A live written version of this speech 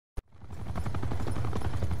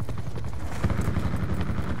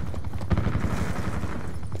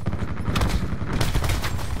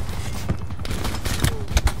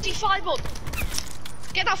5 on.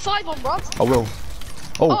 Get that 5 on, Rob. I will.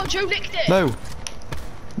 Oh, Joe nicked it. No.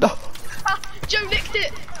 No. Joe nicked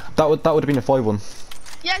it. That would have been a 5-1.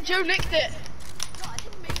 Yeah, Joe nicked it.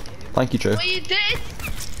 Thank you, Joe. Well, you did.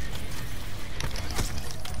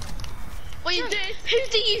 Well, you did. Who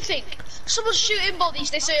do you think? Someone's shooting bodies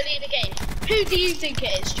this early in the game. Who do you think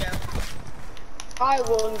it is, Joe? I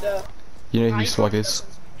wonder. You know who Swag is.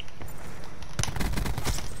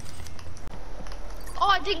 Oh,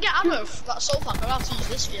 I didn't get ammo from that soul pack. I'll have to use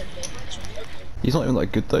this for the He's not even that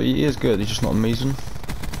good though. He is good. He's just not amazing.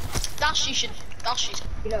 Dash, you should. Dash, you should.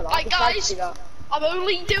 You know that. Right, guys. I'm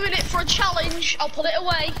only doing it for a challenge. I'll put it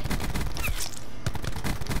away.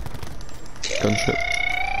 Gunship.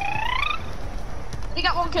 You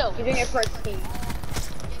got 1 kill. You're doing it for a team.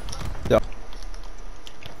 Yeah.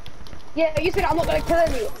 Yeah, you said I'm not gonna kill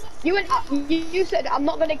anyone. You said I'm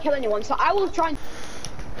not gonna kill anyone, so I will try and.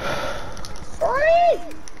 I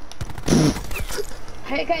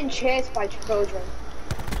hate getting chased by children.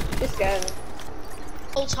 Just scared me.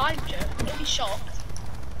 Whole time, Joe. Don't be shocked.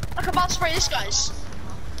 Look, I'm about to spray this, guys.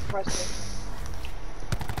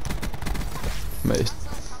 Mate.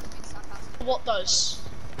 What does?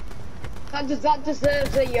 That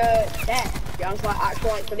deserves a death. Yeah, I'm like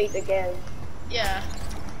actually delete the game. Yeah.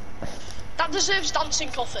 That deserves dancing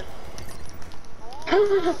coffin.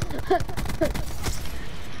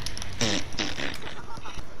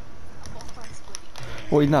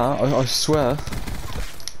 Wait, nah, I swear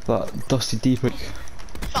that Dusty Deepick.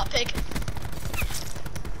 Fat pig.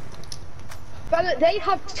 But they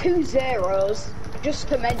have 2 zeros, just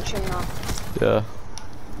to mention that. Yeah.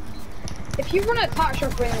 If you run a attack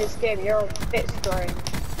shot in this game, you're a bit strange.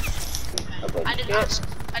 I didn't ask.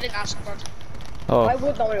 I didn't ask, bro. Oh. I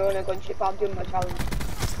would normally run a gunship, but I'm doing my challenge.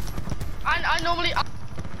 I normally.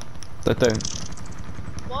 They don't.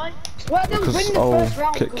 Why? Well, they'll win the first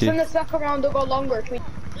round, kick because then the second round will go longer if we.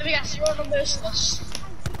 Let me guess, you're on a merciless.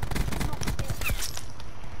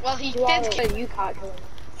 Well, he You did kill. you can't kill him.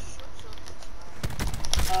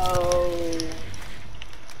 Oh.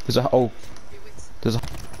 There's a there's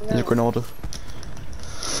a Grenada.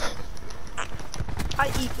 I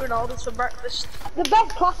eat Ronaldo's for breakfast. The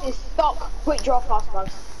best class is stock quick draw fast man.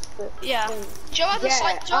 Yeah. Joe had a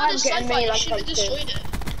slight. Joe had a slight fight. You should have destroyed it.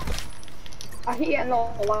 I hit it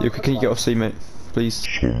all the way. Can you get off C, mate? Please. Is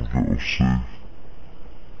it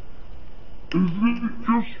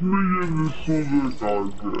just me and this other guy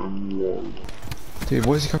getting low? Dude,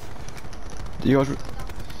 where's he coming? You guys...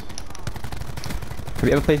 Have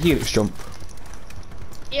you ever played Helix Jump?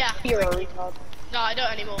 Yeah. You're a retard. No, I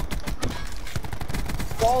don't anymore.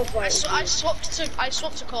 Balls like I swapped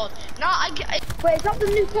to COD. Now I get. Wait, is that the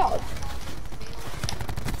new COD?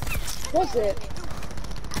 Was it?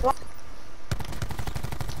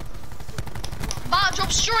 Bar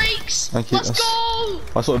drop streaks. Thank you. Let's go.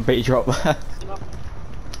 I sort of baited you up there.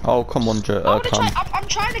 Oh, come on, Joe. I'm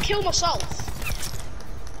trying to kill myself.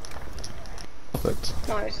 Perfect.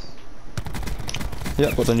 Nice.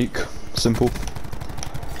 Yeah, got the nuke. Simple.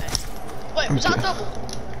 Okay. Wait, was that double?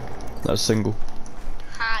 That's single.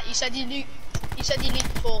 Ha! You said you knew. You said you knew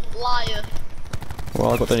before. Liar.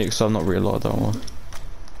 Well, I got the nuke, so I'm not really lied, don't I?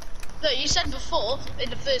 No, you said before in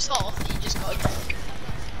the first half that you just got a nuke.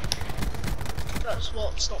 That's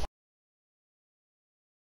what's not.